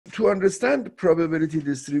to understand probability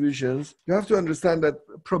distributions, you have to understand that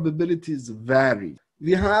probabilities vary.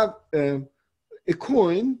 We have a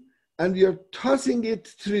coin and we are tossing it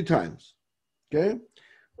 3 times, okay?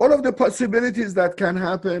 All of the possibilities that can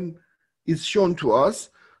happen is shown to us.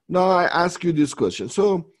 Now I ask you this question.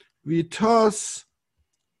 So we toss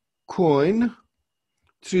coin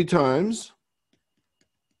 3 times.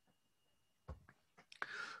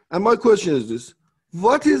 And my question is this: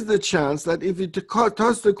 what is the chance that if we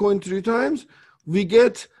toss the coin 3 times, we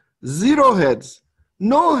get 0 heads,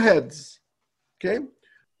 no heads? Okay?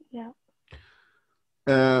 Yeah.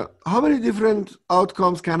 How many different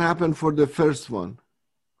outcomes can happen for the first one?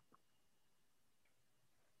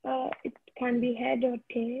 It can be head or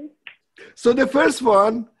tail. So the first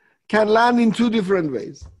one can land in 2 different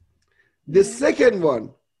ways. The second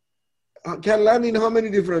one can land in how many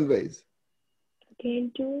different ways?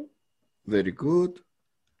 Again, 2. Very good.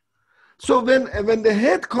 So when the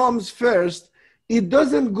head comes first, it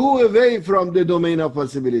doesn't go away from the domain of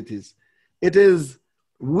possibilities. It is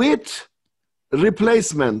with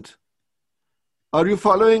replacement. Are you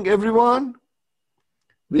following, everyone?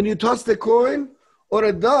 When you toss the coin or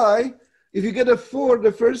a die, if you get a 4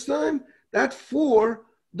 the first time, that 4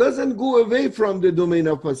 doesn't go away from the domain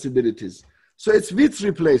of possibilities. So it's with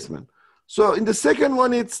replacement. So in the second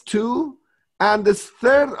one, it's 2. And this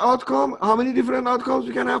third outcome, how many different outcomes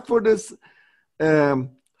we can have for this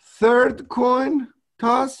third coin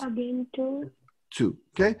toss? Again, 2. 2,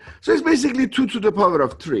 okay? So it's basically 2 to the power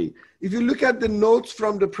of 3. If you look at the notes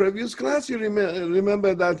from the previous class, you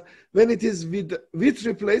remember that when it is with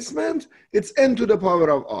replacement, it's n to the power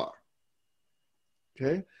of r,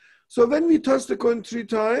 okay? So when we toss the coin 3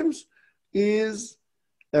 times is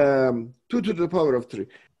 2 to the power of 3.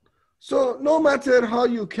 So no matter how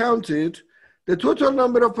you count it, the total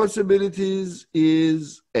number of possibilities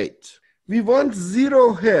is 8. We want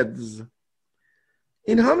 0 heads.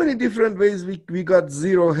 In how many different ways we got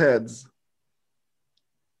 0 heads?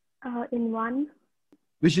 In 1.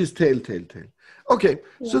 Which is tail, tail, tail. Okay,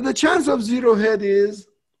 so the chance of 0 head is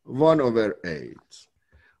 1/8.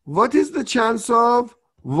 What is the chance of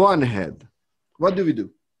 1 head? What do we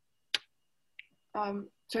do?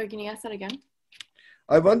 Sorry, can you ask that again?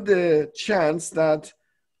 I want the chance that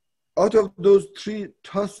out of those 3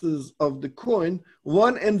 tosses of the coin,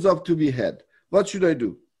 1 ends up to be head. What should I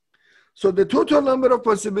do? So the total number of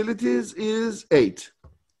possibilities is 8.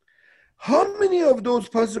 How many of those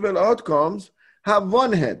possible outcomes have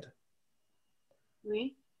 1 head?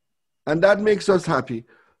 3. And that makes us happy.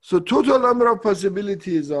 So total number of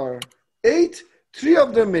possibilities are 8. 3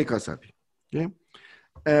 of them make us happy. Okay.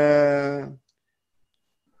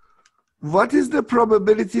 What is the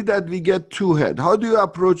probability that we get 2 head? How do you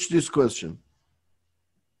approach this question?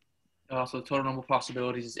 So the total number of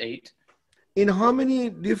possibilities is 8. In how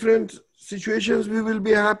many different situations we will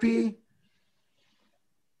be happy?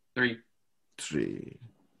 3. 3.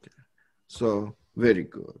 Okay. So very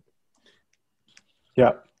good.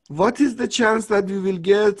 Yeah. What is the chance that we will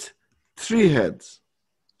get 3 heads?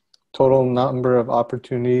 Total number of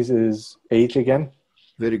opportunities is 8 again.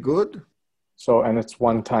 Very good. So, and it's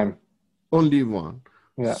 1 time. Only 1.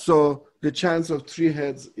 Yeah. So the chance of 3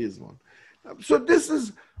 heads is 1. So this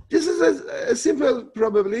is a simple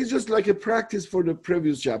probability. It's just like a practice for the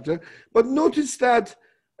previous chapter. But notice that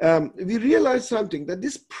we realize something, that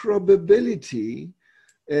this probability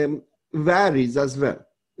varies as well.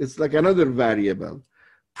 It's like another variable.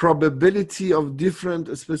 Probability of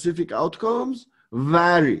different specific outcomes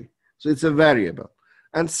vary. So it's a variable.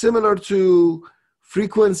 And similar to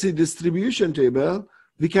frequency distribution table,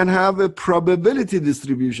 we can have a probability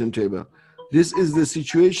distribution table. This is the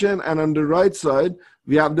situation, and on the right side,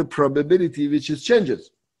 we have the probability, which is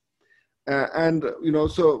changes. And, you know,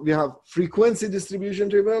 so we have frequency distribution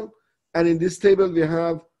table, and in this table, we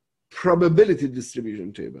have probability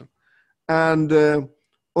distribution table. And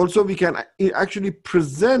also, we can actually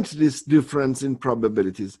present this difference in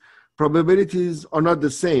probabilities. Probabilities are not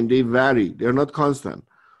the same. They vary. They're not constant.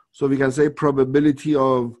 So we can say probability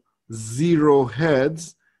of 0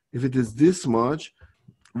 heads, if it is this much,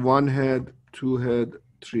 1 head, 2 head,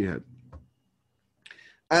 3 head.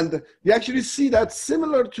 And we actually see that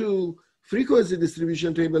similar to frequency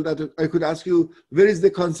distribution table, that I could ask you, where is the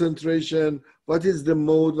concentration? What is the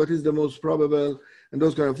mode? What is the most probable? And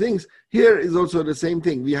those kind of things. Here is also the same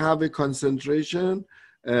thing. We have a concentration.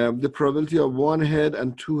 The probability of 1 head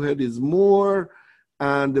and 2 head is more,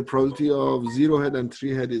 and the probability of 0 head and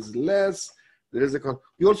 3 head is less. There is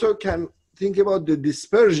you also can think about the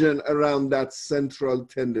dispersion around that central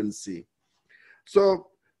tendency. So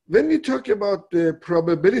when we talk about the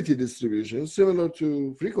probability distribution, similar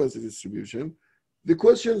to frequency distribution, the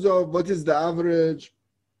questions of what is the average,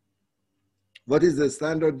 what is the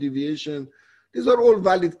standard deviation, these are all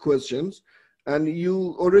valid questions, and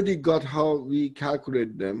you already got how we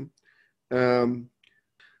calculate them.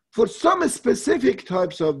 For some specific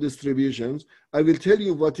types of distributions, I will tell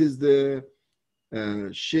you what is the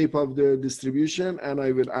shape of the distribution, and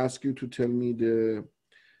I will ask you to tell me the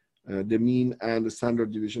mean and the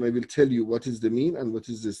standard deviation. I will tell you what is the mean and what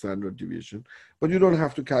is the standard deviation, but you don't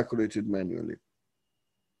have to calculate it manually.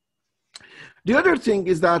 The other thing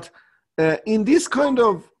is that in this kind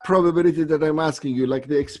of probability that I'm asking you, like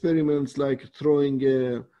the experiments like throwing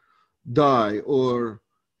a die or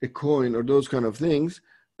a coin or those kind of things,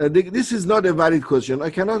 this is not a valid question. I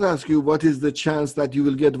cannot ask you what is the chance that you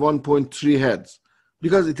will get 1.3 heads,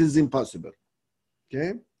 because it is impossible,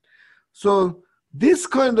 okay? So this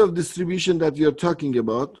kind of distribution that you're talking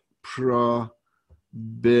about, probability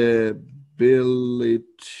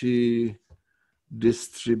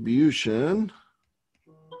distribution,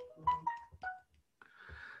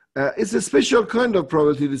 it's a special kind of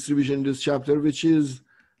probability distribution in this chapter, which is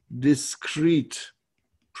discrete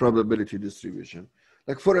probability distribution.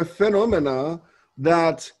 Like for a phenomena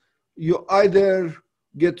that you either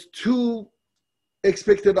get 2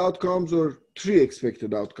 expected outcomes or 3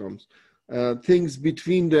 expected outcomes. Things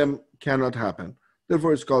between them cannot happen.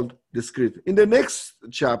 Therefore, it's called discrete. In the next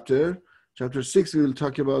chapter, chapter 6, we will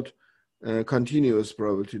talk about continuous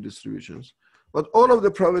probability distributions. But all of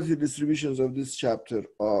the probability distributions of this chapter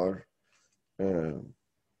are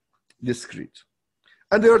discrete.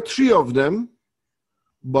 And there are 3 of them: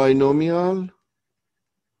 binomial,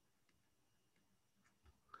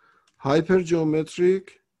 hypergeometric,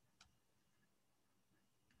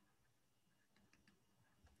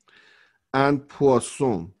 and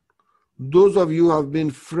Poisson. Those of you who have been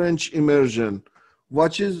French immersion,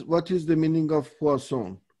 what is the meaning of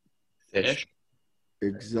Poisson? Fish.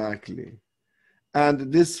 Exactly.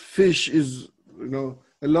 And this fish is, you know,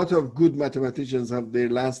 a lot of good mathematicians have their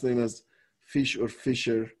last name as Fish or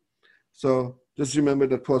Fisher. So just remember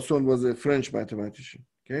that Poisson was a French mathematician,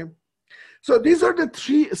 okay? So these are the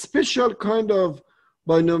 3 special kind of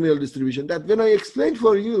binomial distribution that when I explained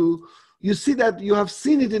for you, you see that you have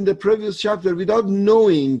seen it in the previous chapter without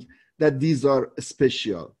knowing that these are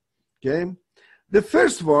special, okay? The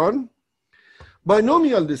first one,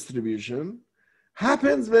 binomial distribution,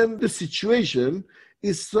 happens when the situation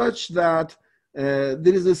is such that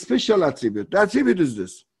there is a special attribute. The attribute is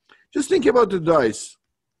this. Just think about the dice,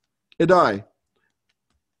 a die.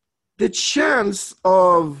 The chance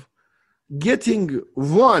of getting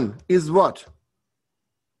 1 is what?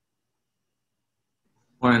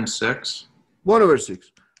 1 in 6. 1 over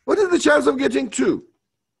 6. What is the chance of getting 2?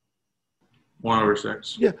 1 over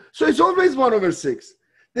 6. Yeah, so it's always 1 over 6.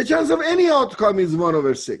 The chance of any outcome is 1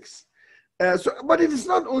 over 6. But it is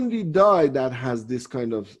not only die that has this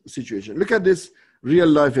kind of situation. Look at this real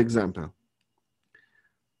life example.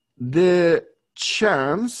 The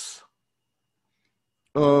chance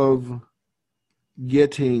of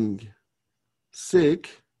getting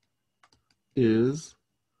sick is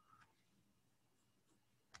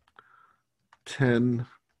 10%.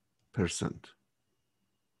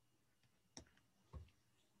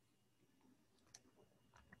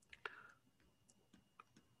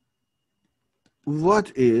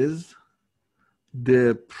 What is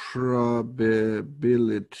the probability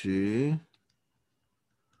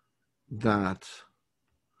that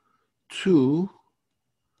 2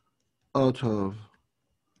 out of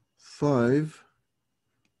 5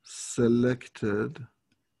 selected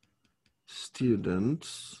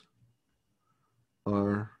students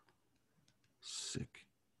are sick?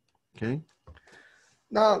 Okay.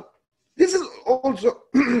 Now, this is also,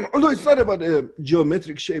 although it's not about a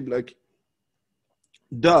geometric shape like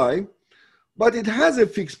die, but it has a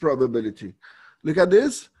fixed probability. Look at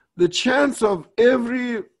this. The chance of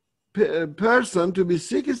every person to be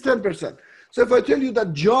sick is 10%. So if I tell you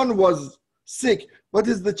that John was sick, what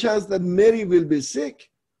is the chance that Mary will be sick?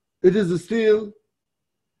 It is still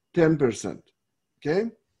 10%.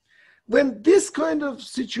 Okay? When this kind of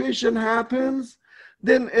situation happens,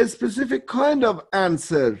 then a specific kind of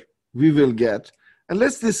answer we will get. And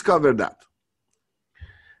let's discover that.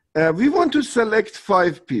 We want to select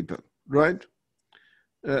 5 people, right?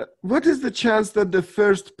 What is the chance that the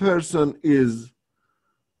first person is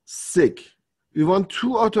sick? We want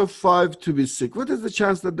 2 out of 5 to be sick. What is the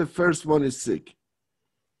chance that the first one is sick?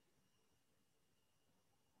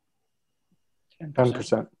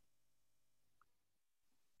 10%.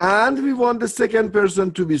 And we want the second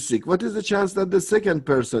person to be sick. What is the chance that the second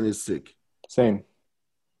person is sick? Same.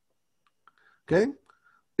 Okay.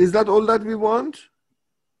 Is that all that we want?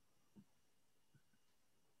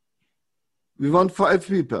 We want 5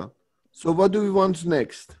 people. So what do we want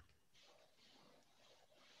next?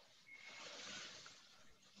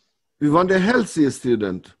 We want a healthy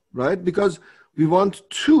student, right? Because we want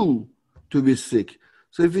 2 to be sick.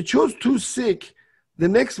 So if we chose 2 sick, the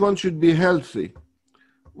next one should be healthy.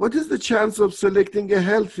 What is the chance of selecting a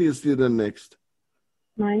healthy student next?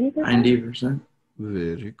 90%. 90%.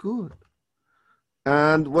 Very good.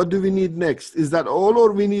 And what do we need next? Is that all,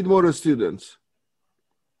 or we need more students?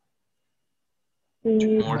 We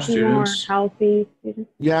need More 2 more students. healthy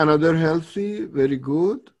students. Yeah, another healthy. Very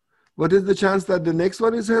good. What is the chance that the next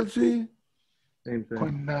one is healthy? Same thing.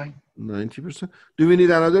 0.9. 90%. Do we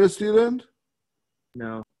need another student?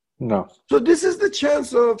 No. No. So this is the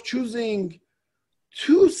chance of choosing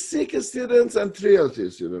 2 sick students and 3 healthy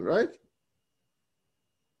students, right?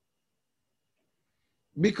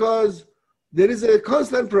 Because there is a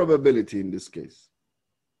constant probability in this case.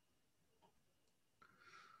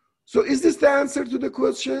 So is this the answer to the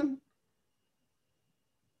question?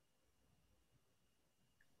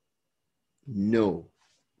 No,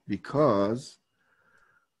 because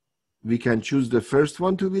we can choose the first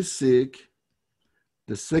one to be sick,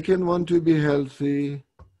 the second one to be healthy,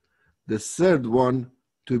 the third one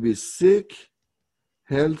to be sick,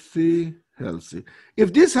 healthy, healthy.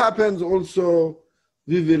 If this happens also,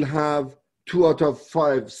 we will have 2 out of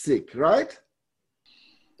 5 sick, right?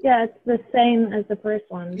 Yeah, it's the same as the first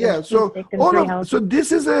one. Yeah, There's so 2 sick and 3 healthy. so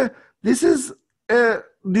this is a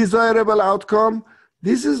desirable outcome.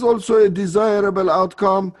 This is also a desirable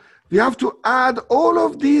outcome. We have to add all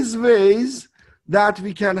of these ways that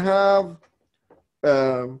we can have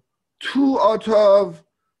 2 out of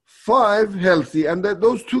 5 healthy, and that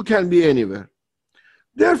those 2 can be anywhere.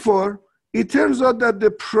 Therefore, it turns out that the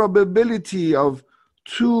probability of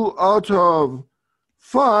 2 out of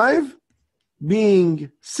 5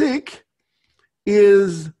 being sick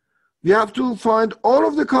is, we have to find all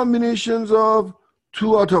of the combinations of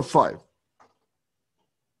 2 out of 5.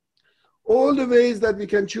 All the ways that we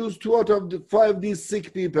can choose 2 out of the 5 these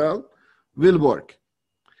sick people will work.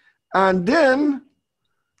 And then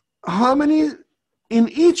how many, in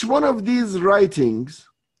each one of these writings,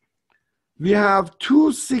 we have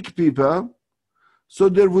 2 sick people, so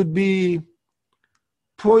there would be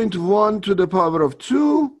 0.1 to the power of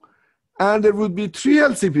 2, and there would be 3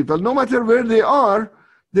 healthy people. No matter where they are,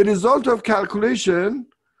 the result of calculation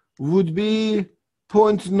would be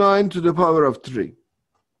 0.9 to the power of 3.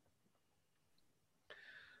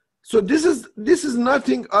 So this is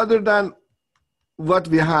nothing other than what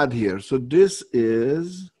we had here. So this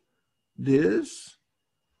is this,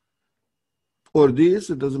 or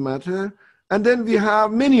this, it doesn't matter. And then we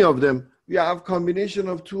have many of them. We have combination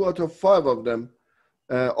of 2 out of 5 of them.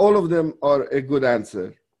 All of them are a good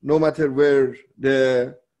answer, no matter where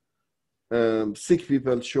the sick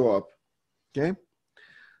people show up, okay?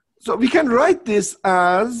 So we can write this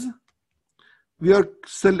as we are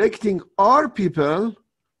selecting R people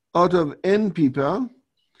out of N people,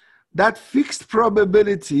 that fixed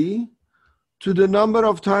probability to the number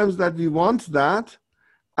of times that we want that,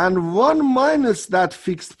 and 1 minus that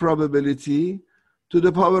fixed probability to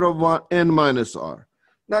the power of N minus R.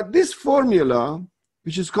 Now this formula,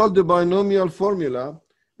 which is called the binomial formula,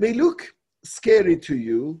 may look scary to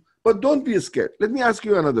you, but don't be scared. Let me ask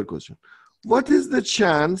you another question. What is the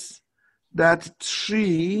chance that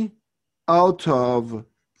 3 out of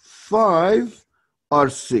 5 are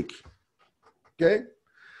sick? Okay,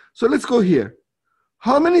 so let's go here.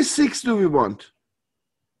 How many 6s do we want?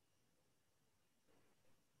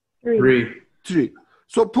 3. 3.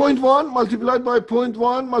 So 0.1 multiplied by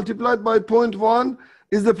 0.1 multiplied by 0.1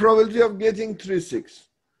 is the probability of getting 3 6.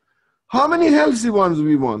 How many healthy ones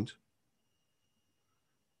we want?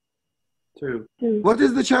 2. 2. What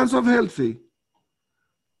is the chance of healthy?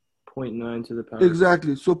 0.9 to the power.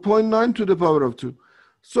 Exactly. So 0.9 to the power of 2.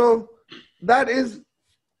 So that is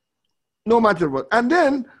no matter what. And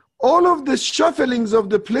then all of the shufflings of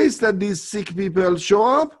the place that these sick people show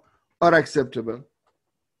up are acceptable.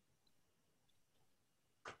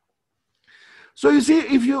 So you see,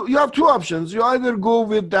 if you have 2 options. You either go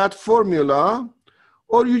with that formula,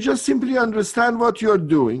 or you just simply understand what you're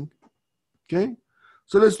doing. Okay?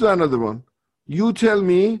 So let's do another one. You tell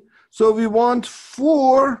me. So we want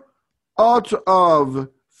 4 out of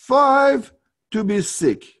 5 to be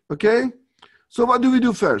sick. Okay? So what do we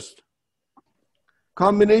do first?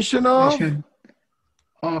 Combination of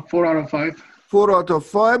 4 out of 5. 4 out of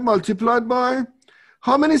 5 multiplied by,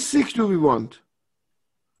 how many sick do we want?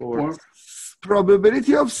 4.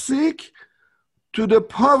 Probability of sick to the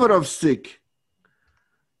power of sick.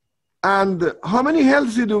 And how many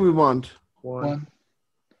healthy do we want? 1. 1.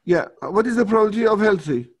 Yeah, what is the probability of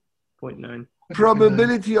healthy? 0.9.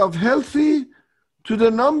 Probability of healthy to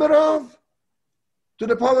the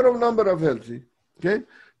power of number of healthy. Okay,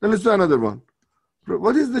 now let's do another one.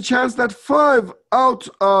 What is the chance that 5 out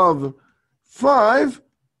of 5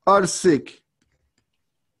 are sick?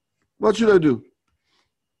 What should I do?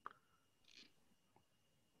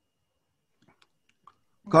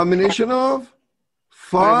 Combination of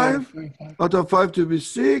 5 out of 5 to be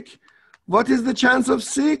sick. What is the chance of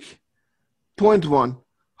sick? 0.1.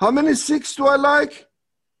 How many sicks do I like?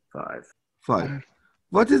 5. 5.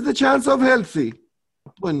 What is the chance of healthy?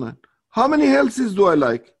 0.9. How many healthies do I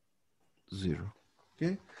like? 0.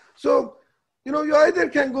 Okay. So, you know, you either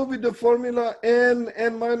can go with the formula n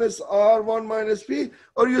minus r, 1 minus p,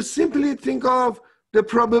 or you simply think of the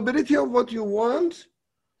probability of what you want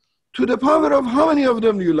to the power of how many of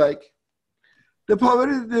them you like. The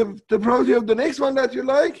probability of the next one that you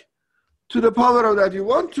like to the power of that you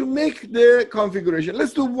want to make the configuration.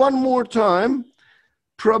 Let's do one more time.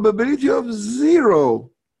 Probability of 0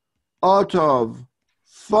 out of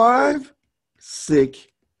 5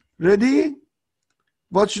 sick. Ready?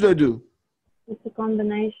 What should I do? It's a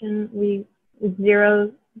combination with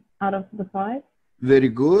 0 out of the 5. Very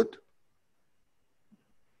good.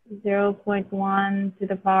 0.1 to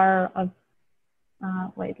the power of,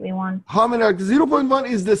 we want How many? 0.1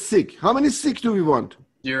 is the sick. How many sick do we want?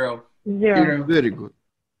 0. 0. Very good.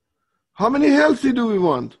 How many healthy do we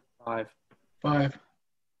want? 5. 5.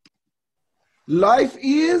 Life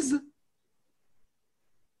is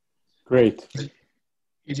great.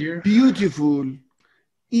 Easier. beautiful,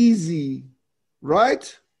 easy,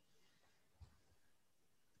 right?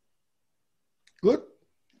 Good?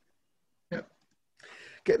 Yep.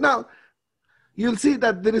 Okay, now you'll see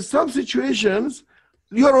that there is some situations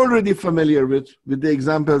you're already familiar with the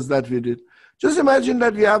examples that we did. Just imagine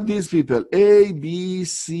that we have these people, A, B,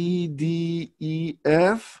 C, D, E,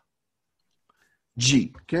 F,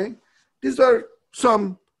 G, okay? These are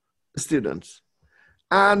some students.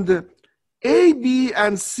 And A, B,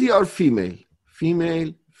 and C are female,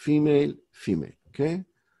 female, female, female, okay?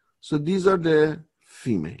 So these are the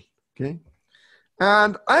female, okay?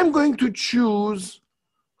 And I'm going to choose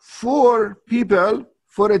 4 people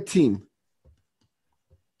for a team,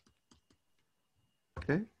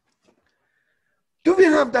 okay? Do we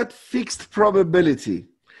have that fixed probability?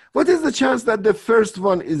 What is the chance that the first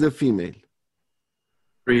one is a female?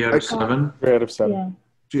 3 out of 7. 3 out of 7. Yeah.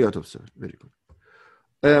 3 out of 7, very good.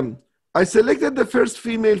 I selected the first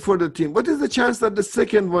female for the team. What is the chance that the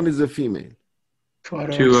second one is a female? 2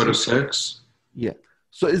 out of 6. Yeah.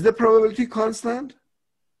 So is the probability constant?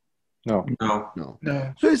 No. No. No.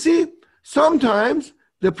 No. So you see, sometimes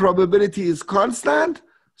the probability is constant,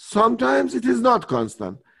 sometimes it is not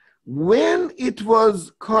constant. When it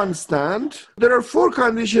was constant, there are 4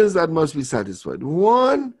 conditions that must be satisfied.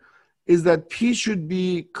 One is that P should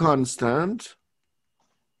be constant.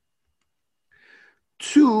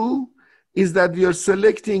 2 is that we are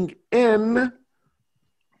selecting N,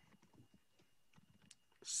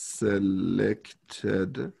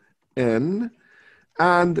 selected N,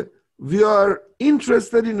 and we are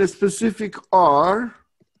interested in a specific R.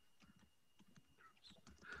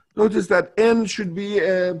 Notice that N should be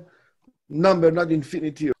a number, not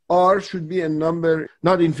infinity. R should be a number,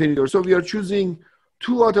 not infinity. So we are choosing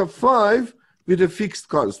 2 out of 5 with a fixed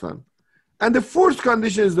constant. And the 4th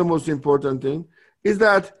condition is the most important thing, is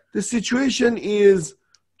that the situation is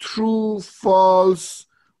true, false,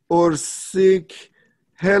 or sick,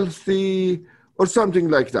 healthy, or something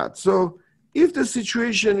like that. So if the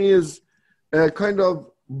situation is a kind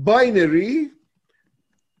of binary,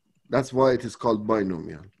 that's why it is called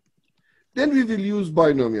binomial, then we will use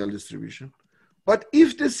binomial distribution. But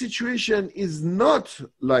if the situation is not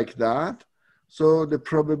like that, so the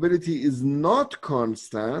probability is not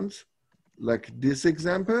constant, like this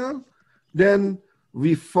example, then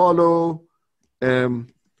we follow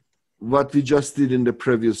what we just did in the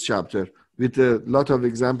previous chapter. With a lot of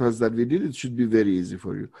examples that we did, it should be very easy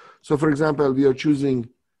for you. So for example, we are choosing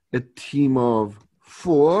a team of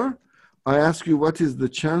 4. I ask you, what is the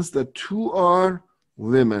chance that 2 are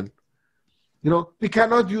women? You know, we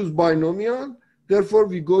cannot use binomial, therefore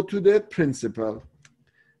we go to the principal.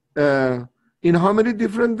 In how many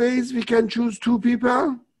different ways we can choose 2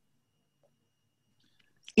 people?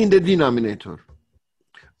 In the denominator.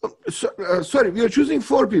 Sorry, we are choosing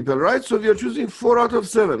 4 people, right? So we are choosing 4 out of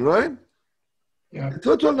 7, right? Yeah. The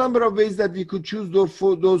total number of ways that we could choose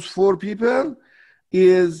those 4 people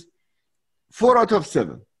is 4 out of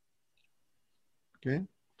 7. Okay.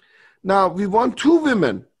 Now we want 2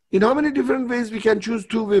 women. In how many different ways we can choose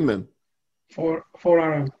 2 women? 4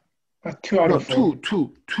 out of 2 out No, of 4.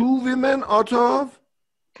 2 women out of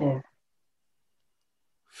 4.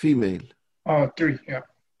 female? 3, yeah.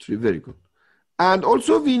 3, very good. And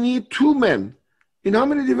also we need 2 men. In how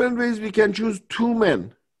many different ways we can choose 2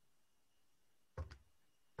 men?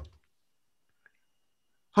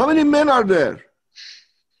 How many men are there?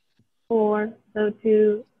 4, so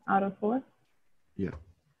 2 out of 4. Yeah.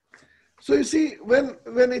 So you see,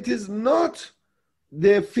 when it is not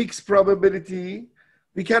the fixed probability,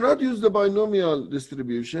 we cannot use the binomial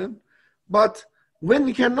distribution. But when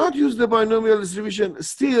we cannot use the binomial distribution,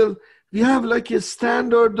 still we have like a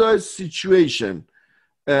standardized situation.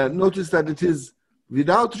 Notice that it is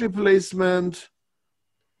without replacement,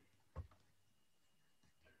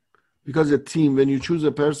 because a team, when you choose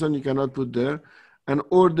a person, you cannot put there. An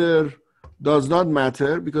order does not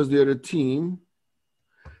matter because they are a team.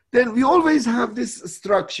 Then we always have this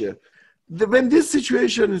structure. When this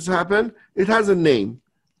situation has happened, it has a name.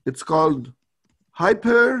 It's called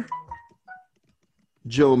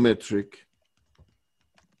hypergeometric.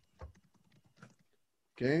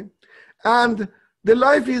 Okay? And the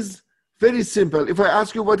life is very simple. If I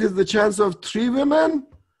ask you what is the chance of 3 women,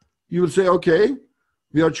 you will say, okay,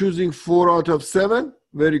 we are choosing 4 out of 7.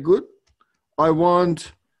 Very good. I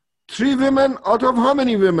want 3 women out of how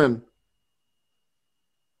many women?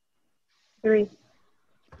 3.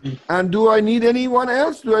 And do I need anyone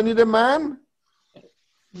else? Do I need a man?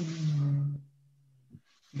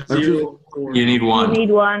 0. You need You 1.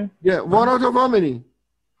 need 1. Yeah, 1 out of how many?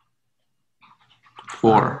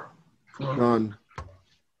 4. None.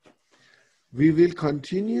 We will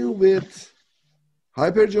continue with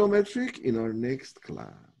hypergeometric in our next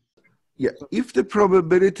class. Yeah, if the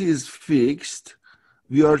probability is fixed,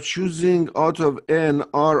 we are choosing out of n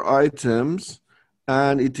r items,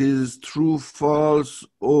 and it is true, false,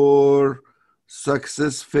 or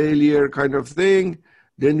success, failure kind of thing,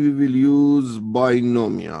 then we will use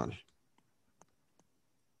binomial.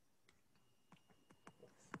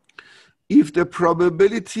 If the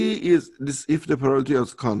probability is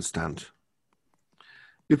constant,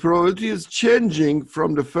 if probability is changing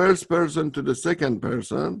from the first person to the second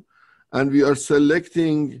person, and we are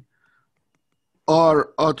selecting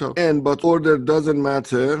R out of n, but order doesn't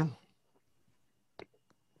matter,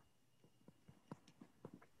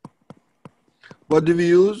 what do we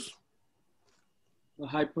use? The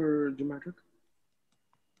hypergeometric.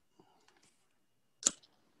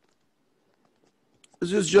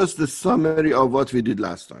 This is just the summary of what we did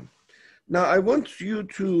last time. Now, I want you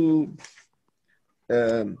to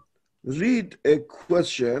read a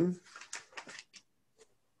question.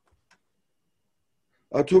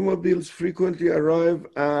 Automobiles frequently arrive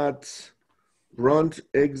at front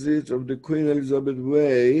exit of the Queen Elizabeth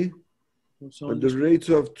Way at the rate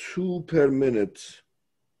of 2 per minute.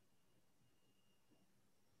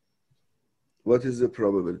 What is the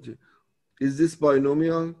probability? Is this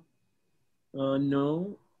binomial?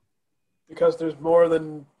 No. Because there's more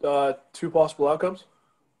than 2 possible outcomes.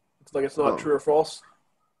 It's like it's not true or false.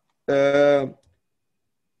 No,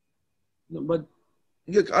 but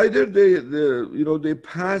Yeah, either they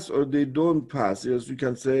pass or they don't pass. Yes, you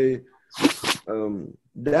can say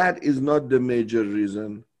that is not the major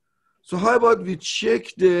reason. So how about we check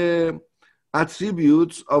the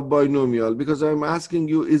attributes of binomial, because I'm asking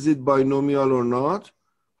you, is it binomial or not?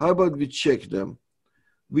 How about we check them?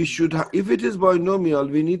 We should if it is binomial,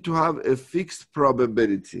 we need to have a fixed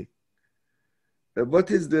probability.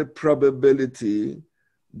 What is the probability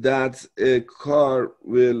that a car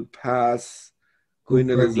will pass Queen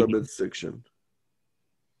Elizabeth section?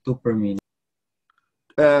 2 per minute.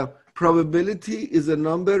 Probability is a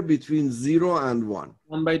number between 0 and 1.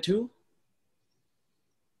 1 by 2.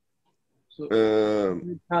 So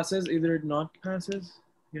it passes, either it not passes.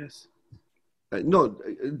 Yes. No,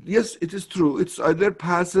 yes, it is true. It's either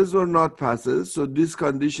passes or not passes. So this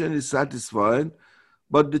condition is satisfied,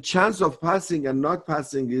 but the chance of passing and not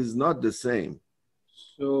passing is not the same.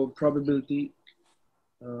 So probability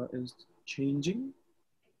is changing.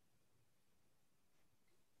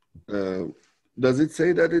 Does it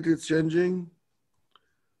say that it is changing?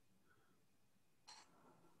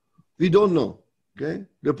 We don't know. Okay,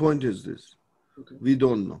 the point is this. Okay. We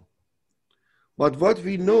don't know. But what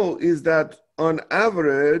we know is that on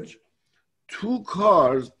average, 2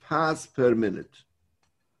 cars pass per minute.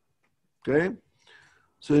 Okay?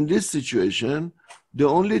 So in this situation, the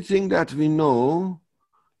only thing that we know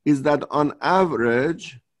is that on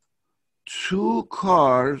average, 2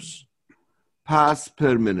 cars pass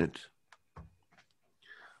per minute.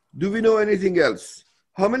 Do we know anything else?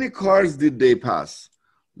 How many cars did they pass?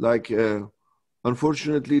 Like,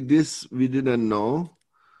 unfortunately, this we didn't know.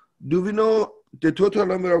 Do we know the total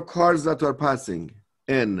number of cars that are passing?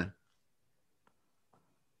 N.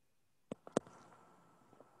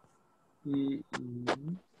 E,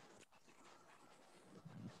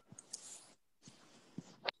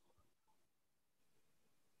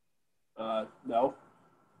 No.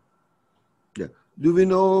 Yeah. Do we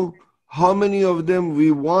know how many of them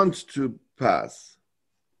we want to pass?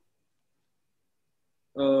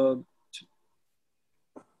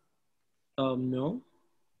 no.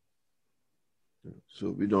 So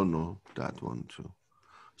we don't know that one too.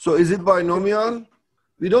 So is it binomial?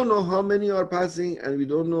 We don't know how many are passing, and we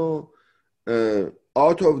don't know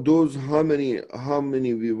out of those how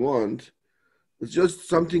many we want. It's just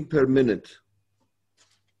something per minute.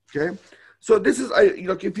 Okay, so this is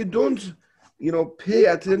like if you don't pay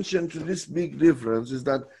attention to this big difference, is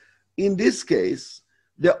that in this case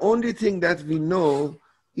the only thing that we know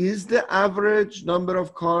is the average number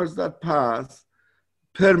of cars that pass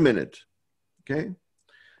per minute. Okay.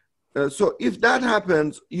 So if that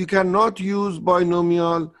happens, you cannot use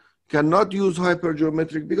binomial, cannot use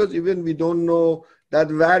hypergeometric, because even we don't know that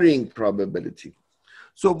varying probability.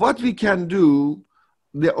 So what we can do,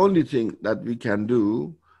 the only thing that we can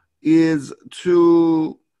do is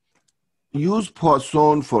to use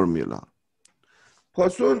Poisson formula.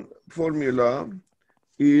 Poisson formula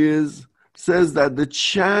says that the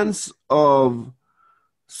chance of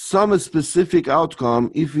some specific outcome,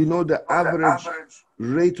 if we know the average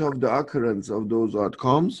rate of the occurrence of those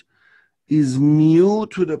outcomes, is mu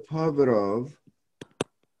to the power of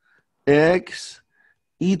x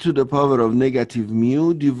e to the power of negative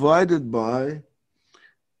mu divided by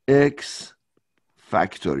x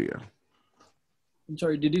factorial. I'm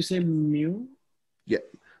sorry, did you say mu? Yeah,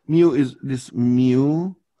 mu is this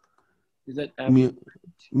mu. Is that average?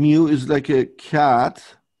 Mu is like a cat.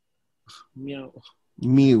 Meow.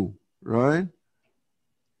 Mu, right?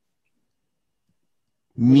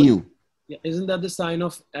 Mu. Yeah, isn't that the sign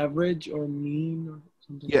of average or mean or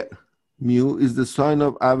something? Yeah, mu is the sign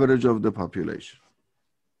of average of the population.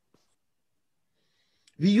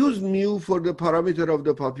 We use mu for the parameter of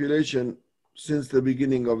the population since the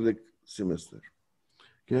beginning of the semester.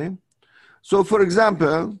 Okay, so for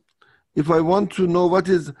example, if I want to know what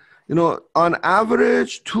is, on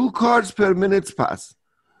average 2 cars per minute pass,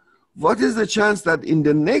 what is the chance that in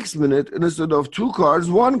the next minute, instead of 2 cars,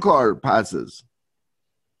 1 car passes?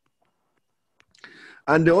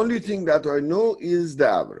 And the only thing that I know is the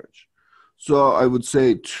average. So I would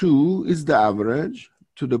say 2 is the average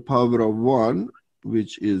to the power of 1,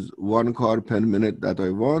 which is 1 car per minute that I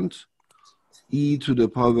want, e to the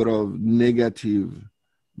power of negative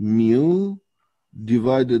mu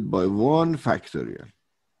divided by 1 factorial.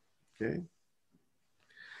 Okay.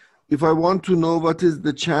 If I want to know what is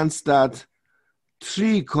the chance that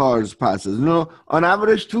 3 cars passes, on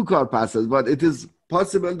average 2 car passes, but it is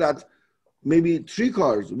possible that maybe 3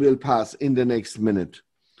 cars will pass in the next minute.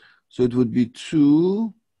 So it would be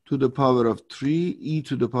 2 to the power of 3 e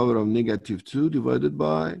to the power of negative 2 divided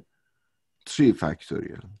by 3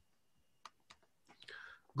 factorial.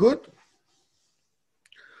 Good?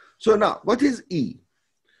 So now, what is e?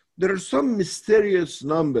 There are some mysterious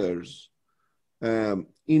numbers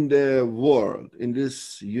in the world, in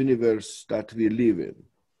this universe that we live in.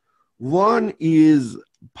 One is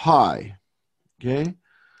pi, okay?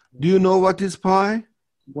 Do you know what is pi?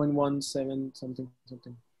 117 something.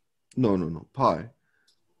 No, pi.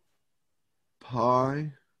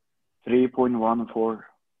 Pi. 3.14.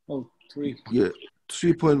 Oh, 3. Yeah,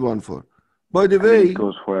 3.14. By the And way, it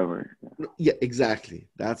goes forever. yeah, exactly.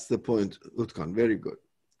 That's the point, Utkan. Very good.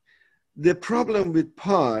 The problem with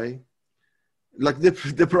pi, like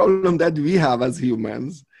the problem that we have as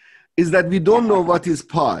humans, is that we don't know what is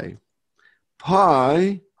pi.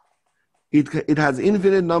 Pi, it has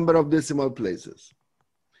infinite number of decimal places.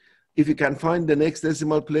 If you can find the next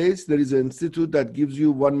decimal place, there is an institute that gives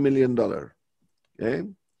you $1 million, okay,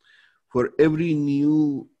 for every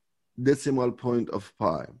new decimal point of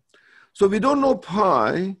pi. So we don't know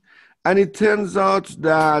pi, and it turns out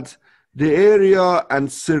that the area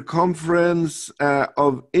and circumference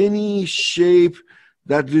of any shape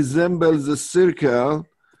that resembles a circle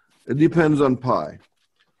depends on pi.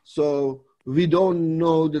 So we don't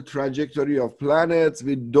know the trajectory of planets,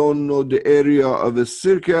 we don't know the area of a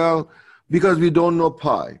circle, because we don't know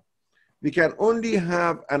pi. We can only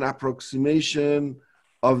have an approximation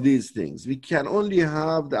of these things. We can only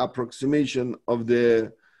have the approximation of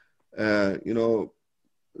the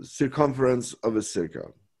circumference of a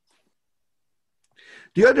circle.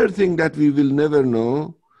 The other thing that we will never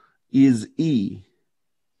know is E.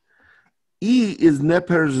 E is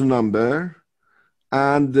Nepper's number,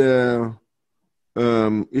 and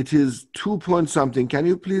it is 2 point something. Can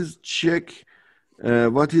you please check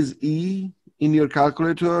what is E in your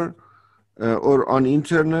calculator or on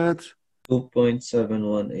internet?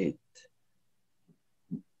 2.718.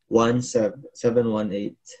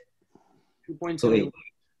 718. 2.7.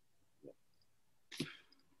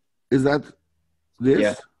 Is that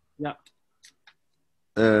this? Yeah. Yeah.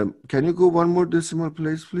 Can you go one more decimal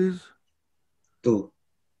place, please? 2.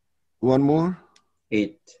 One more?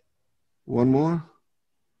 8. One more?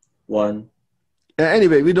 1.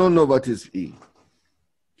 Anyway, we don't know what is E.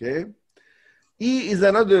 Okay? E is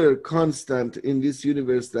another constant in this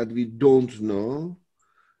universe that we don't know.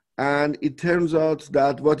 And it turns out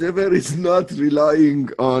that whatever is not relying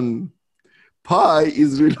on pi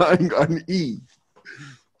is relying on E.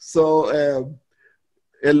 So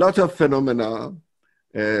a lot of phenomena,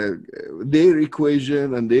 their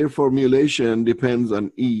equation and their formulation depends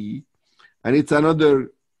on E. And it's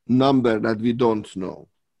another number that we don't know.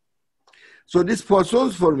 So this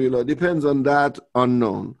Poisson's formula depends on that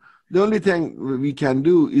unknown. The only thing we can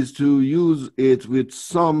do is to use it with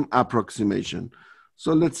some approximation.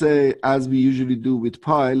 So let's say, as we usually do with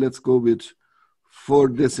pi, let's go with 4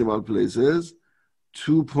 decimal places,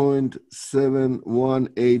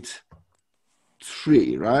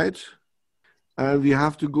 2.7183, right? And we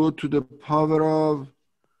have to go to the power of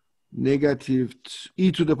negative,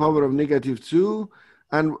 e to the power of negative 2.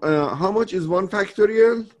 And how much is 1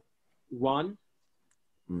 factorial? 1.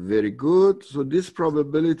 Very good. So this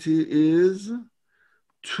probability is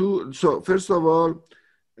 2. So first of all,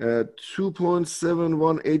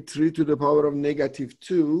 2.7183 to the power of negative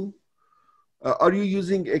 2. Are you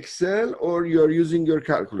using Excel or you are using your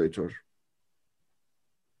calculator?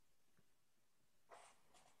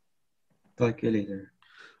 Calculator.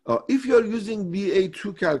 If you are using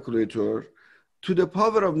BA2 calculator, to the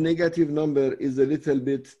power of negative number is a little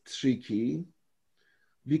bit tricky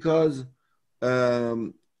because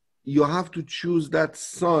you have to choose that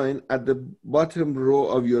sign at the bottom row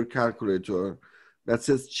of your calculator that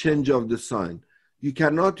says change of the sign. You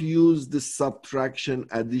cannot use the subtraction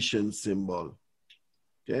addition symbol,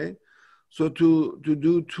 okay? So to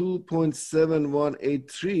do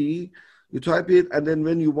 2.7183, you type it, and then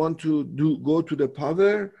when you want to go to the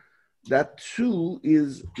power, that 2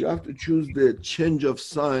 is, you have to choose the change of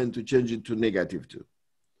sign to change it to negative 2.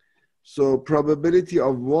 So probability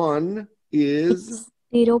of 1 is? It's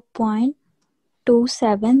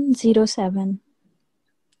 0.2707.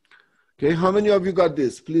 Okay, how many of you got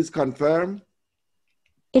this? Please confirm.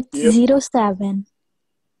 It's 0.7.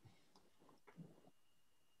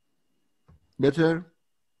 Better?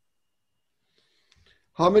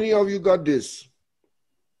 How many of you got this?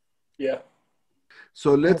 Yeah.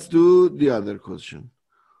 So let's do the other question.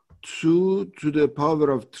 2 to the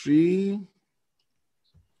power of 3,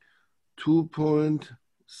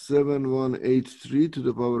 2.7183 to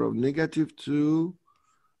the power of negative 2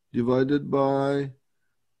 divided by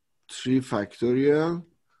 3 factorial.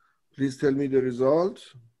 Please tell me the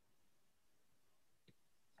result.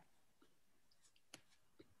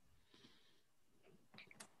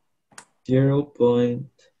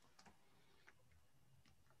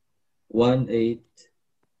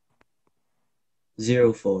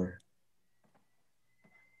 .1804.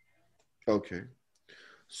 Okay.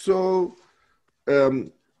 So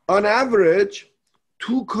on average,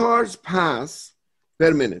 2 cars pass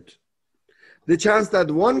per minute. The chance that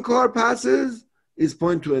 1 car passes is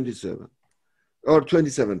 0.27 or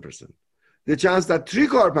 27%. The chance that 3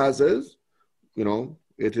 car passes,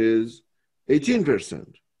 it is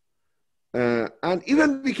 18%. And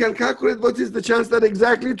even we can calculate what is the chance that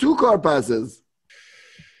exactly 2 car passes.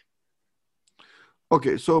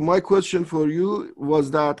 Okay, so my question for you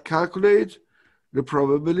was that calculate the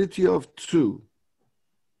probability of 2.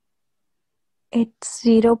 It's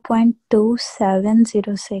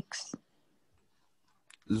 0.2706.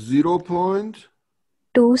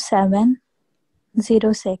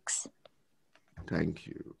 0.2706. Thank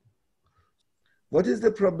you. What is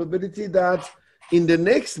the probability that in the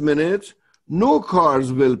next minute, no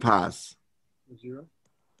cars will pass?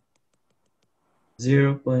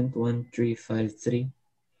 0.1353.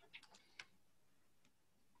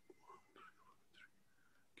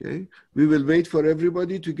 Okay, we will wait for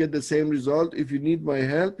everybody to get the same result. If you need my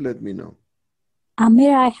help, let me know.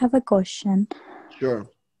 Amir, I have a question. Sure.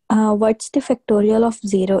 What's the factorial of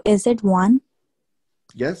 0? Is it 1?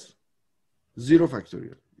 Yes. 0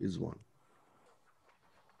 factorial is 1.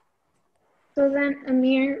 So then,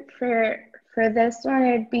 Amir, for this one,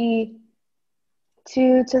 it'd be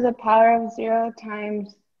 2 to the power of 0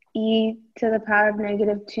 times e to the power of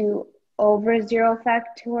negative 2 over 0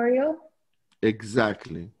 factorial?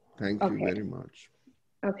 Exactly. Thank you very much.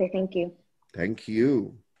 Okay, thank you. Thank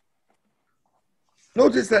you.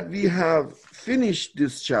 Notice that we have finished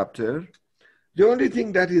this chapter The only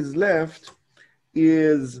thing that is left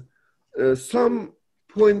is some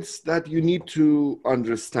points that you need to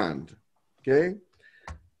understand, okay?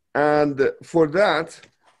 And for that,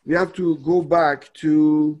 we have to go back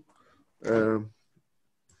to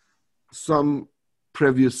some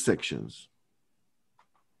previous sections.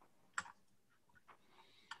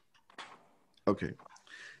 Okay.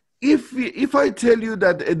 If I tell you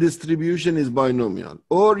that a distribution is binomial,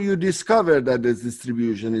 or you discover that this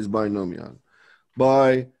distribution is binomial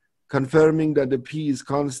by confirming that the P is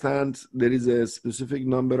constant, there is a specific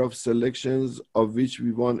number of selections of which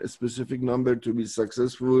we want a specific number to be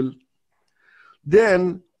successful,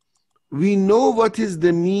 then we know what is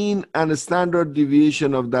the mean and standard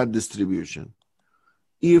deviation of that distribution.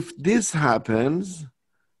 If this happens,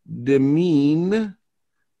 the mean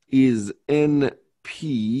is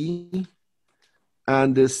NP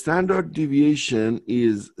and the standard deviation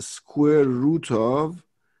is square root of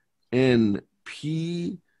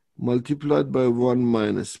NP multiplied by 1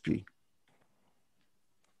 minus P.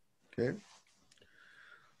 Okay.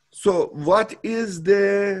 So what is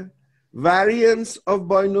the variance of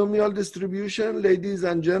binomial distribution, ladies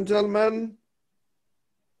and gentlemen?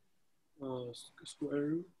 Square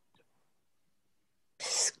root.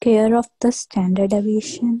 Square of the standard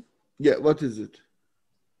deviation. Yeah, what is it?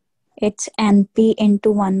 It's NP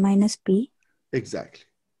into 1 minus P. Exactly.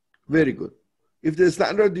 Very good. If the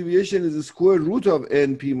standard deviation is the square root of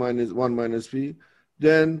NP minus 1 minus P,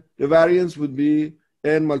 then the variance would be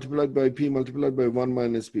N multiplied by P multiplied by 1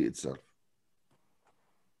 minus P itself.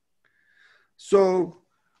 So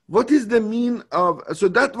what is the mean of, so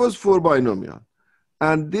that was for binomial.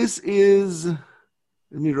 And this is, let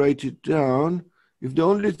me write it down. If the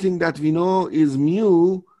only thing that we know is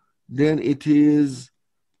mu, then it is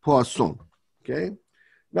Poisson, okay?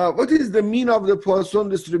 Now, what is the mean of the Poisson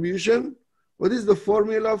distribution? What is the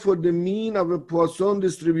formula for the mean of a Poisson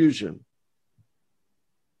distribution?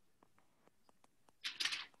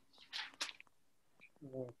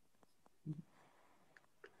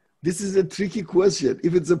 This is a tricky question.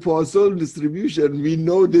 If it's a Poisson distribution, we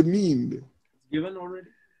know the mean. Given already?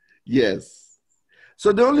 Yes.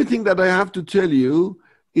 So the only thing that I have to tell you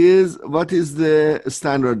is what is the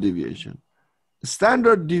standard deviation.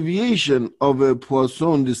 Standard deviation of a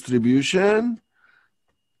Poisson distribution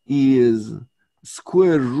is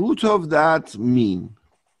square root of that mean.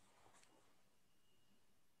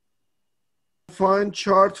 Find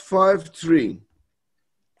chart 5.3.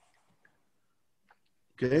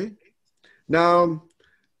 Okay. Now,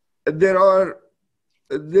 there are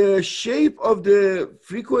the shape of the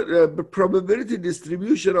frequent probability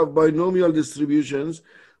distribution of binomial distributions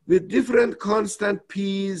with different constant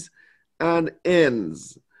p's and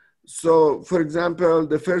n's. So, for example,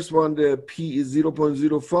 the first one, the p is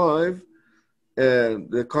 0.05,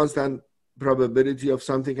 the constant probability of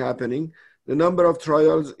something happening. The number of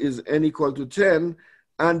trials is n equal to 10,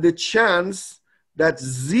 and the chance that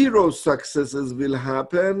 0 successes will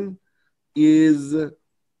happen is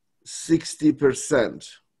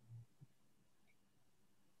 60%.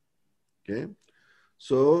 Okay,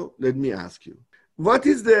 so let me ask you, what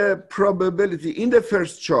is the probability in the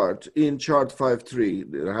first chart, in chart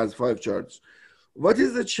 5.3, it has 5 charts, what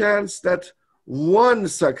is the chance that 1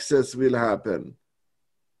 success will happen?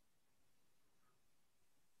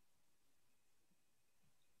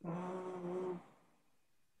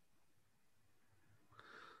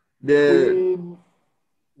 The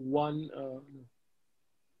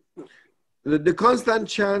constant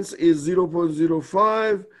chance is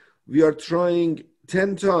 0.05. We are trying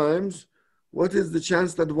 10 times. What is the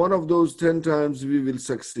chance that one of those 10 times we will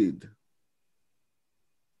succeed?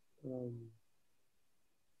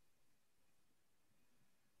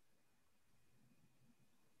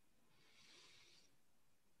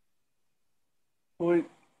 Point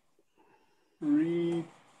 3.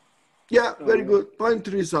 Yeah, very good.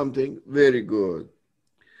 0.3 something. Very good.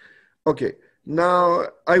 Okay. Now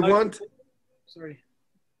I want. Sorry.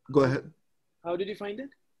 Go ahead. How did you find it?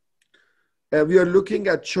 We are looking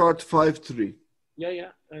at chart 5.3.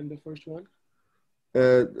 Yeah. And the first one?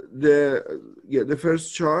 The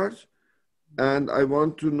first chart. And I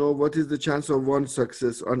want to know what is the chance of 1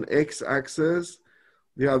 success. On x-axis,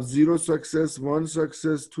 we have 0 success, 1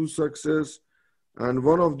 success, 2 success, and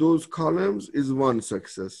one of those columns is 1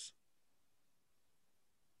 success.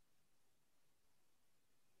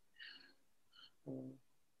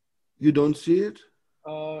 You don't see it?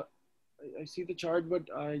 I see the chart, but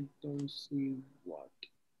I don't see what.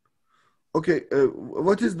 Okay,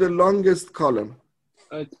 what is the longest column?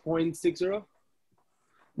 It's 0.60.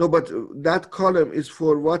 No, but that column is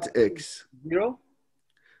for what x? 0?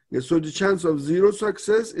 Yeah, so the chance of 0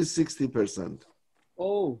 success is 60%.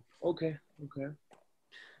 Oh, okay. Okay.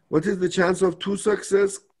 What is the chance of 2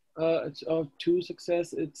 success? It's 2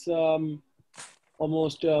 success. It's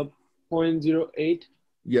almost 0.08.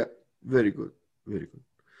 Yeah, very good. Very good.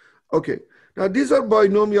 Okay. Now these are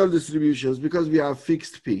binomial distributions because we have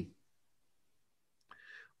fixed P.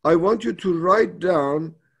 I want you to write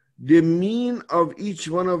down the mean of each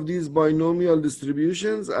one of these binomial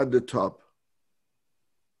distributions at the top.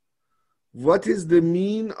 What is the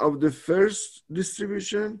mean of the first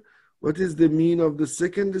distribution? What is the mean of the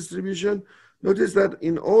second distribution? Notice that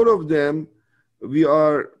in all of them, we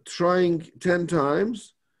are trying 10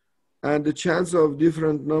 times, and the chance of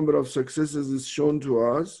different number of successes is shown to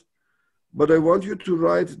us. But I want you to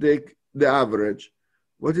write the average.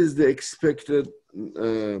 What is the expected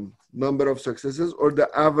number of successes or the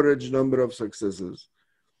average number of successes?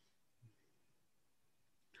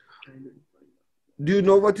 Do you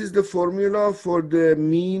know what is the formula for the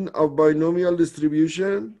mean of binomial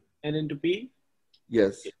distribution? N into P?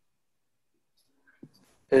 Yes.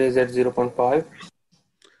 Is at 0.5.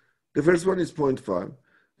 The first one is 0.5.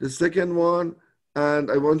 The second one,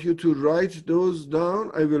 and I want you to write those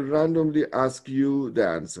down. I will randomly ask you the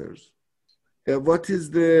answers. What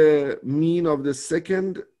is the mean of the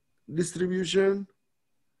second distribution?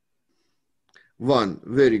 1.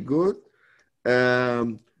 Very good.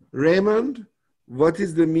 Raymond, what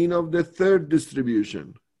is the mean of the third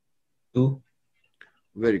distribution? 2.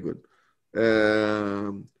 Very good.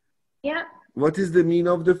 Yeah. What is the mean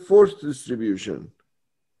of the fourth distribution?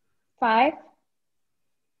 5.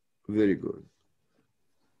 Very good.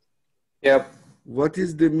 Yep. What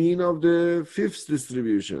is the mean of the fifth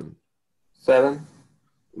distribution? 7.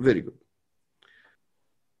 Very good.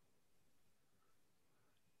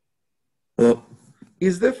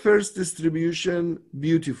 Is the first distribution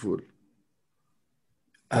beautiful?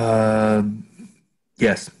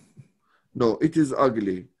 Yes. No, it is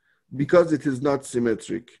ugly because it is not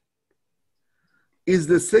symmetric. Is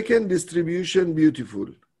the second distribution beautiful?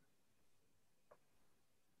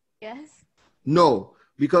 Yes. No,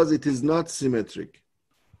 because it is not symmetric.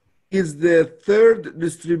 Is the third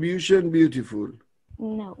distribution beautiful?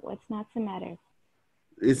 No, it's not symmetric.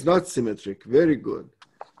 It's not symmetric. Very good.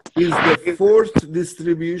 Is the fourth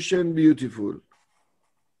distribution beautiful?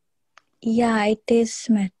 Yeah, it is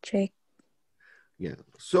symmetric. Yeah.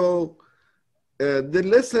 So the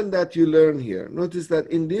lesson that you learn here, notice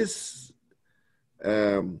that in this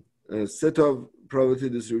set of probability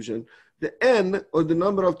distribution, the n, or the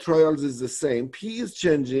number of trials, is the same. P is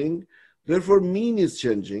changing, therefore mean is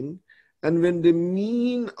changing. And when the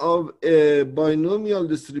mean of a binomial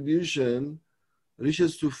distribution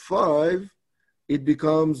reaches to 5, it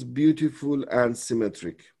becomes beautiful and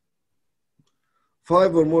symmetric.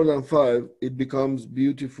 5 or more than 5, it becomes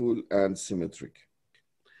beautiful and symmetric.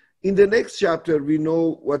 In the next chapter, we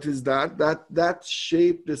know what is that. That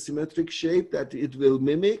shape, the symmetric shape that it will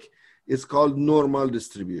mimic, is called normal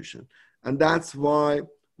distribution. And that's why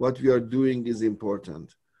what we are doing is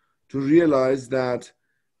important. To realize that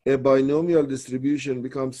a binomial distribution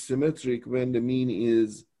becomes symmetric when the mean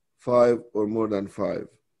is 5 or more than 5.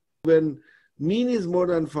 When mean is more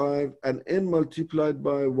than 5 and n multiplied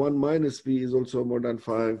by 1 minus p is also more than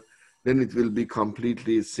 5, then it will be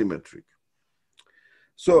completely symmetric.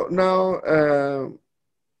 So now,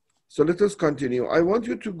 so let us continue. I want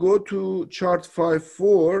you to go to chart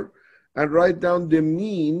 5.4 and write down the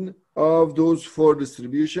mean of those 4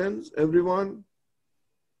 distributions, everyone.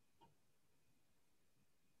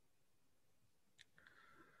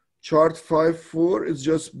 Chart 5.4 is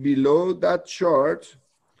just below that chart.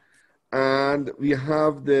 And we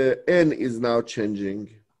have the n is now changing.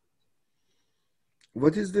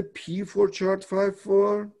 What is the p for chart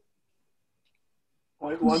 5.4?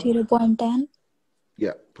 0.10.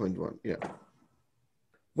 Yeah, 0.1, yeah.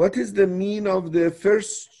 What is the mean of the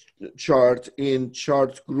first chart in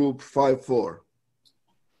chart group 5.4?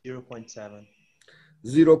 0.7.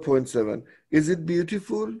 0.7. Is it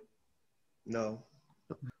beautiful? No.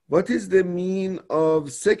 What is the mean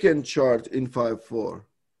of second chart in 5.4?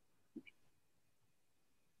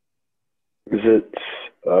 Is it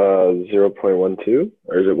 0.12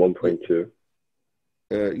 or is it 1.2?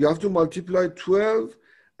 You have to multiply 12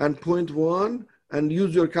 and 0.1 and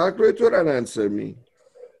use your calculator and answer me.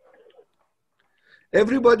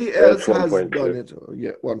 Everybody else has done it.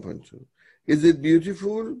 Yeah, 1.2. Is it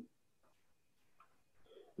beautiful?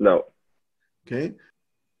 No. Okay.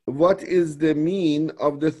 What is the mean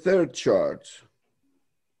of the third chart?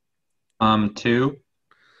 2.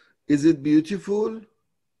 Is it beautiful?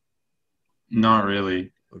 Not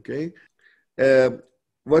really. Okay.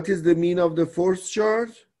 What is the mean of the fourth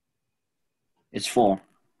chart? It's 4.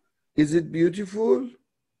 Is it beautiful?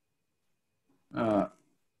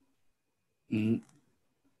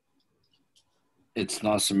 It's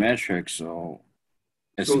not symmetric, so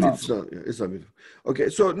it's So not. it's not beautiful. Okay,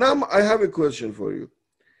 so now I have a question for you.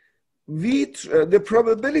 The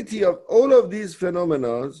probability of all of these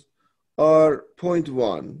phenomena are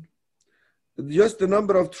 0.1. Just the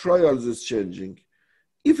number of trials is changing.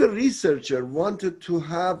 If a researcher wanted to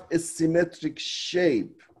have a symmetric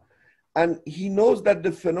shape, and he knows that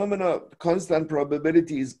the phenomena constant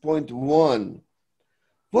probability is 0.1,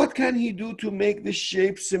 what can he do to make the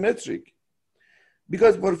shape symmetric?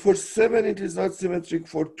 Because for 7 it is not symmetric,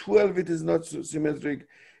 for 12 it is not symmetric.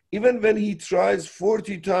 Even when he tries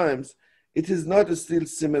 40 times, it is not still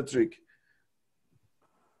symmetric.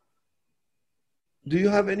 Do you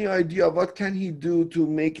have any idea what can he do to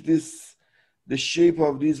make the shape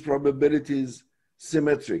of these probabilities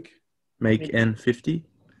symmetric? Make n 50?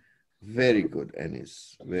 Very good, n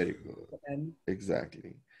is very good.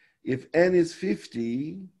 Exactly. If n is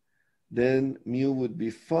 50, then mu would be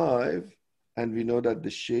 5, and we know that the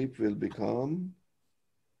shape will become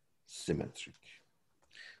symmetric.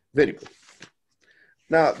 Very good.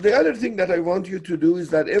 Now, the other thing that I want you to do is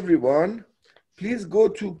that everyone, please go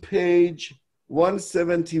to page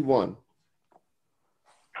 171.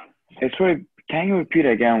 Sorry, can you repeat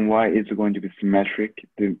again why it's going to be symmetric,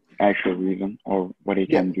 the actual reason, or what it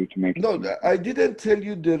can do to make it? No, I didn't tell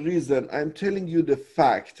you the reason. I'm telling you the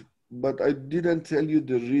fact, but I didn't tell you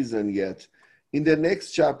the reason yet. In the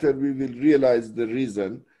next chapter, we will realize the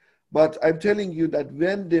reason. But I'm telling you that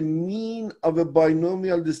when the mean of a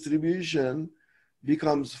binomial distribution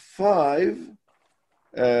becomes 5,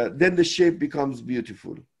 then the shape becomes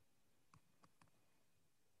beautiful.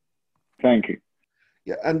 Thank you.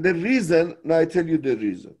 Yeah, and the reason, now I tell you the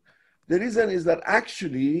reason. The reason is that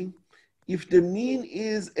actually, if the mean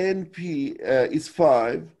is NP is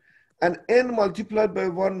 5, and n multiplied by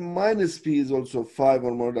 1 minus p is also 5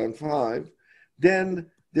 or more than 5, then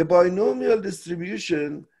the binomial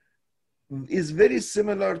distribution is very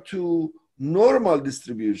similar to normal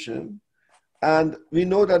distribution, and we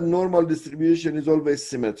know that normal distribution is always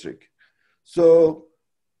symmetric. So,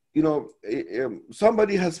 you know,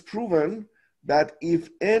 somebody has proven that if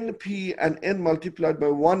np and n multiplied by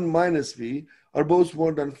 1 minus p are both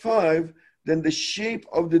more than 5, then the shape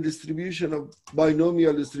of the distribution of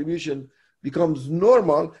binomial distribution becomes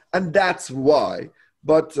normal, and that's why.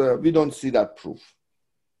 But we don't see that proof.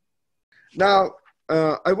 Now,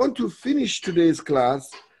 I want to finish today's class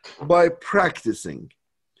by practicing.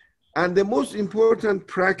 And the most important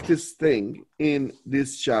practice thing in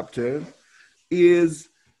this chapter is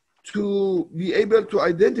to be able to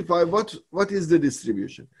identify what is the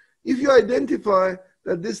distribution. If you identify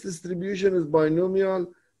that this distribution is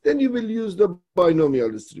binomial, then you will use the binomial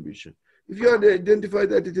distribution. If you identify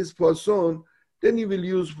that it is Poisson, then you will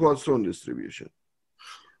use Poisson distribution.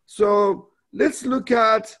 So let's look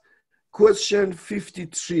at question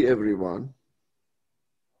 53, everyone.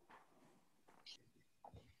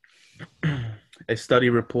 A study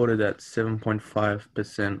reported that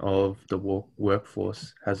 7.5% of the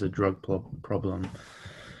workforce has a drug problem.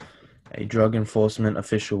 A drug enforcement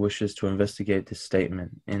official wishes to investigate this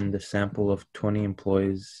statement. In the sample of 20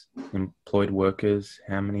 employed workers,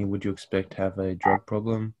 how many would you expect have a drug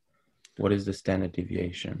problem? What is the standard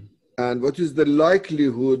deviation? And what is the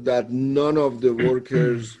likelihood that none of the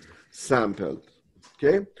workers sampled?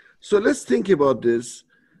 Okay, so let's think about this.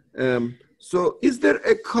 So is there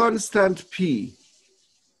a constant P?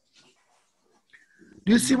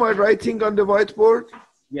 Do you see my writing on the whiteboard?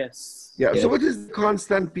 Yes. Yeah, so what is the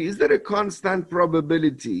constant P? Is there a constant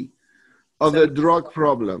probability of a drug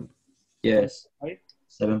problem? Yes,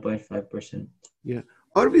 7.5%. Yeah.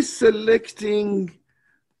 Are we selecting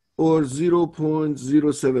or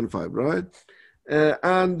 0.075, right?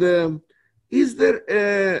 And is there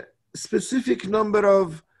a specific number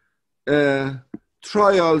of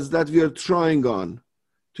trials that we are trying on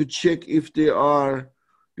to check if they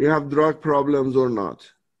have drug problems or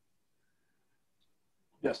not?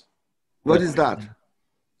 Yes. What is that?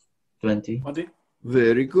 20.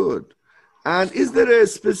 Very good. And is there a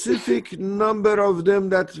specific number of them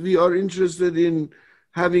that we are interested in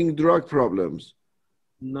having drug problems?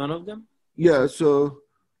 None of them? Yeah, so,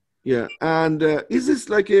 yeah. And is this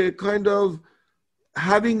like a kind of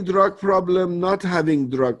having drug problem, not having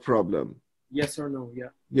drug problem? Yes or no, yeah.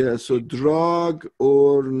 Yeah, so drug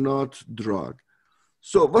or not drug.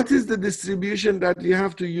 So what is the distribution that you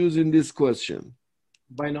have to use in this question?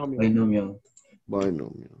 Binomial.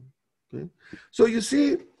 Binomial. Okay. So you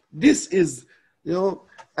see, this is,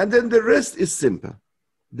 and then the rest is simple.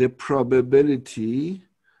 The probability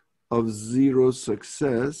of zero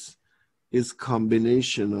success is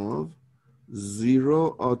combination of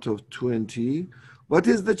 0 out of 20. What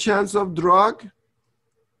is the chance of drug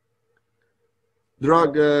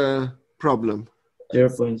problem?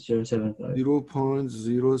 0.075.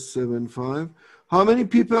 0.075. How many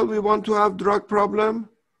people we want to have drug problem?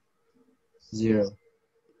 0.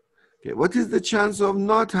 Okay, what is the chance of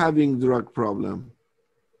not having drug problem?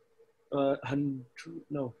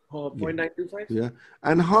 0.925. Yeah,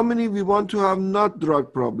 and how many we want to have not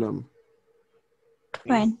drug problem?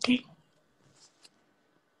 20.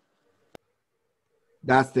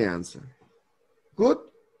 That's the answer. Good.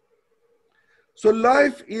 So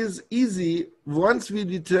life is easy once we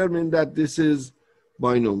determine that this is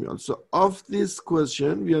binomial. So of this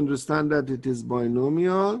question, we understand that it is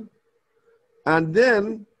binomial, and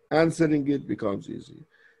then answering it becomes easy.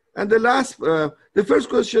 And the first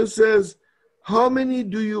question says, how many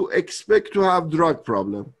do you expect to have drug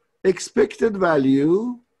problem? Expected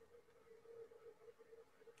value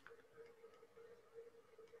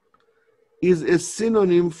is a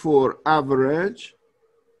synonym for average,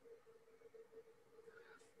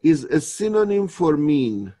 is a synonym for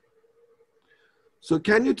mean. So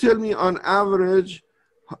can you tell me on average,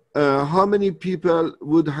 how many people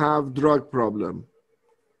would have drug problem?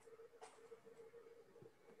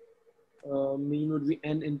 Mean would be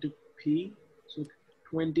n into p, so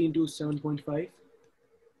 20 into 7.5.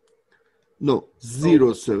 No,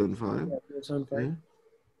 0.75. Yeah, 0.75. Okay.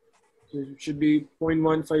 So it should be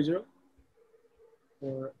 0.150.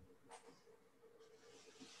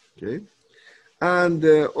 Okay. And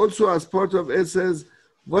also as part of it says,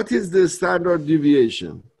 what is the standard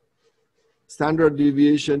deviation? Standard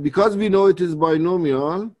deviation, because we know it is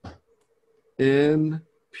binomial, n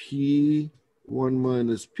p 1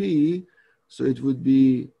 minus p, so it would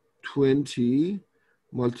be 20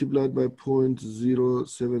 multiplied by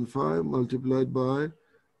 0.075 multiplied by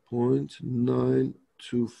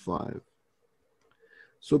 0.925.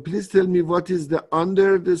 So please tell me what is the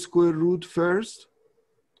under the square root first?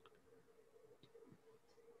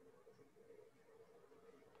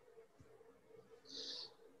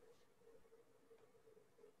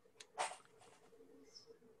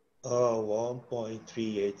 Oh,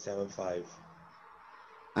 1.3875.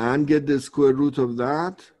 And get the square root of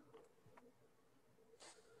that.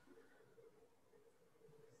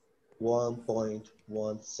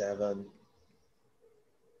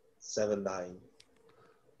 1.1779.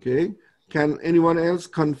 Okay. Can anyone else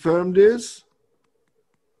confirm this?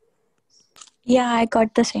 Yeah, I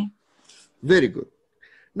got the same. Very good.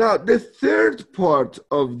 Now, the third part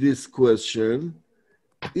of this question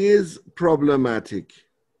is problematic.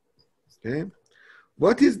 Okay.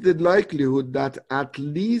 What is the likelihood that at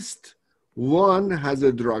least one has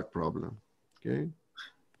a drug problem? Okay.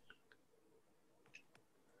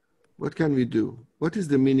 What can we do? What is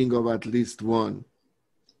the meaning of at least one?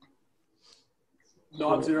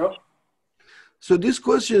 Non-zero. So this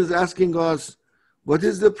question is asking us, what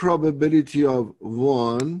is the probability of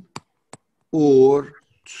 1 or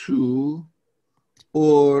 2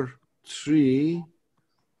 or 3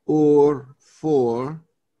 or 4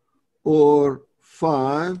 or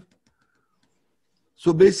 5?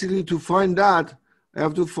 So basically to find that, I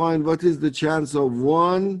have to find what is the chance of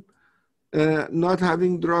 1 not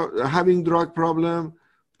having drug problem,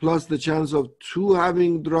 plus the chance of 2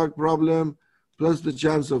 having drug problem, plus the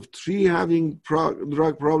chance of 3 having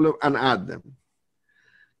drug problem, and add them.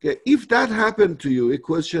 Okay, if that happened to you, a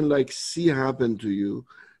question like C happened to you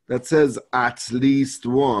that says at least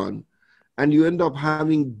 1, and you end up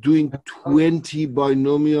doing 20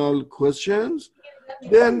 binomial questions,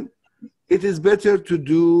 then it is better to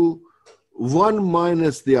do 1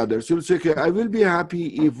 minus the other. So you'll say, okay, I will be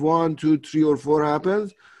happy if 1, 2, 3, or 4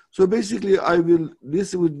 happens. So basically,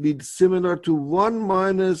 this would be similar to 1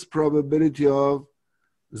 minus probability of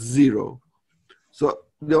 0. So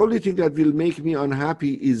the only thing that will make me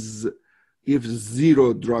unhappy is if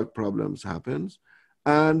 0 drug problems happens.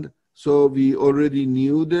 And so we already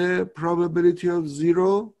knew the probability of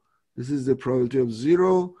 0. This is the probability of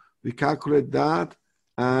 0. We calculate that,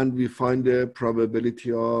 and we find the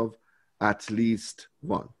probability of at least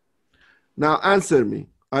 1. Now answer me.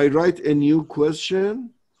 I write a new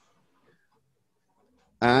question,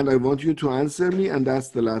 and I want you to answer me, and that's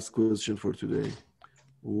the last question for today.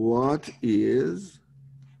 What is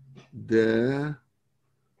the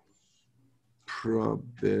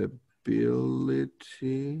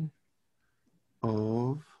probability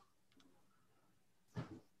of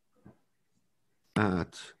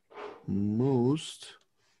at most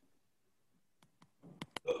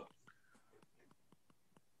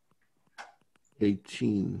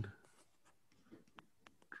 $18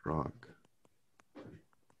 drug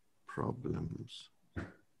problems.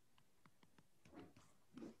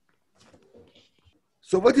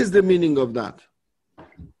 So what is the meaning of that?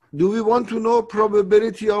 Do we want to know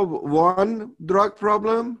probability of one drug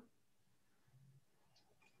problem?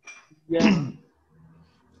 Yeah.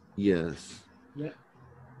 Yes. Yeah.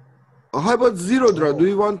 How about zero drug? Do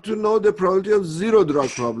we want to know the probability of zero drug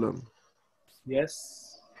problem?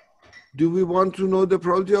 Yes. Do we want to know the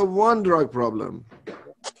probability of one drug problem?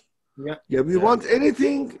 Yeah. Yeah, we want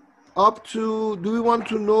anything up to, do we want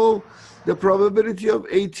to know the probability of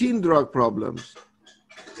 18 drug problems?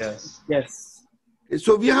 Yes. Yes.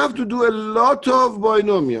 So we have to do a lot of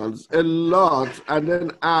binomials, a lot, and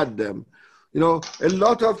then add them. You know, a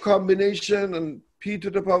lot of combination and p to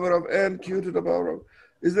the power of n, q to the power of.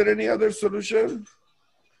 Is there any other solution?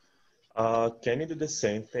 Can you do the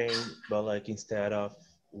same thing, but like instead of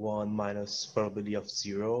 1 minus probability of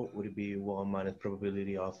 0, would it be 1 minus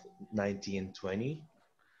probability of 19 and 20?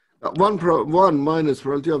 1 minus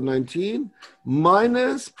probability of 19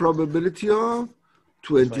 minus probability of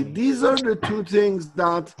 20. These are the two things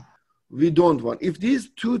that we don't want. If these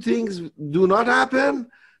two things do not happen,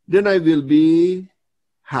 then I will be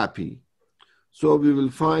happy. So we will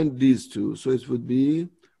find these two. So it would be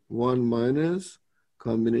 1 minus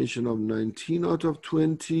combination of 19 out of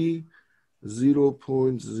 20,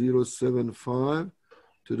 0.075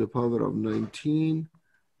 to the power of 19,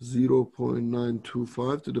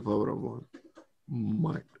 0.925 to the power of 1.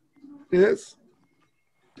 Yes.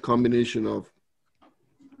 Combination of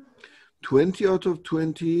 20 out of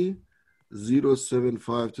 20,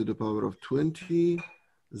 0.75 to the power of 20,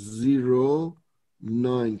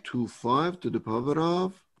 0.925 to the power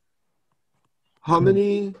of how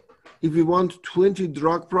many? If we want 20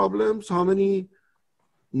 drug problems, how many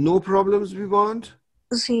no problems we want?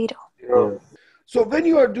 0. So when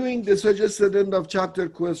you are doing the suggested end of chapter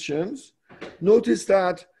questions, notice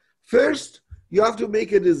that first you have to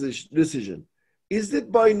make a decision. Is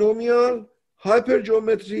it binomial,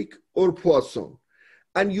 hypergeometric, or Poisson?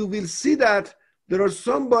 And you will see that there are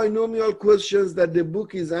some binomial questions that the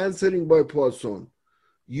book is answering by Poisson.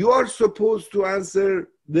 You are supposed to answer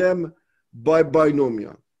them by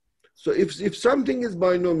binomial. So if something is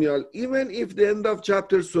binomial, even if the end of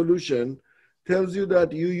chapter solution tells you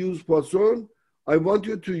that you use Poisson, I want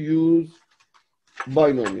you to use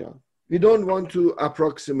binomial. We don't want to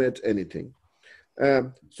approximate anything.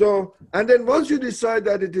 And then once you decide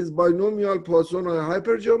that it is binomial, Poisson, or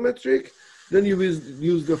hypergeometric, then you will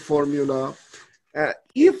use the formula.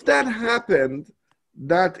 If that happened,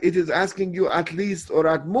 that it is asking you at least or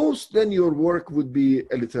at most, then your work would be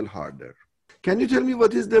a little harder. Can you tell me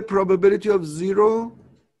what is the probability of 0?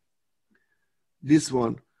 This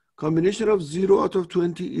one. Combination of 0 out of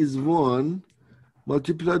 20 is 1,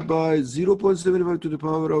 multiplied by 0.75 to the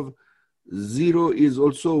power of 0 is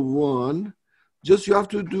also 1. Just you have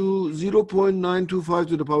to do 0.925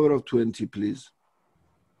 to the power of 20, please.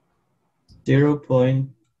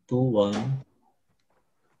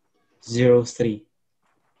 0.2103.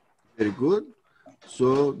 Very good.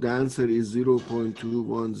 So the answer is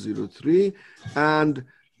 0.2103. And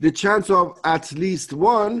the chance of at least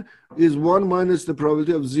 1 is 1 minus the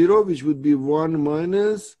probability of 0, which would be 1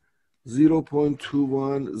 minus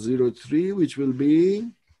 0.2103, which will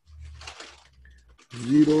be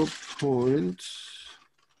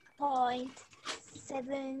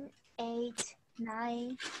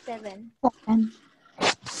 0.7897.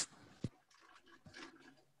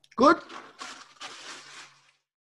 Good.